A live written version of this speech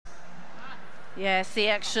Yes, the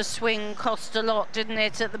extra swing cost a lot, didn't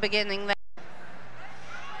it, at the beginning there?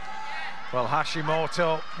 Well,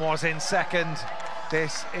 Hashimoto was in second.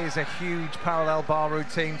 This is a huge parallel bar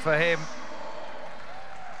routine for him.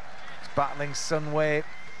 He's battling Sunway.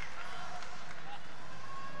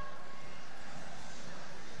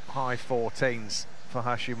 High 14s for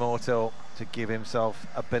Hashimoto to give himself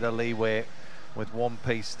a bit of leeway with one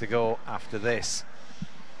piece to go after this.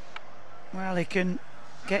 Well, he can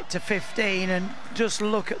get to 15 and just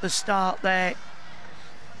look at the start there.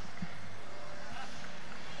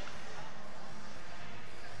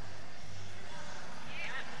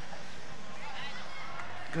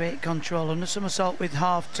 Great control on the somersault with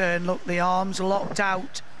half turn. Look, the arms locked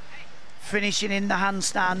out, finishing in the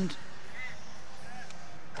handstand.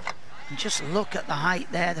 And just look at the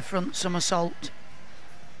height there, the front somersault.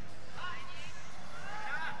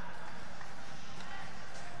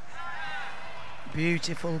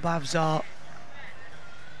 Beautiful Bavzar.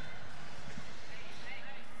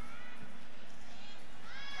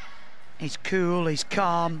 He's cool, he's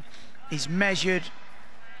calm, he's measured.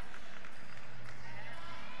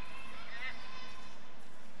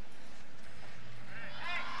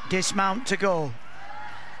 Dismount to go.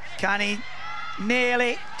 Can he nail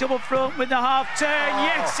it? Double front with the half turn. Oh.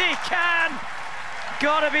 Yes, he can.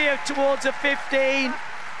 Gotta be towards a 15.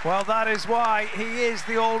 Well, that is why he is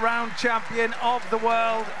the all-round champion of the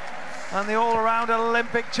world and the all-around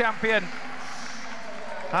Olympic champion.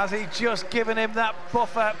 Has he just given him that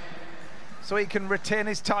buffer so he can retain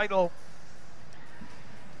his title?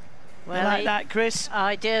 Well, you like that, Chris?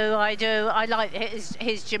 I do. I like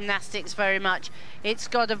his gymnastics very much. It's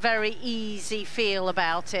got a very easy feel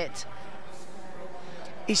about it.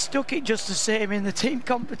 He stuck it just the same in the team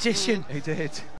competition. He did.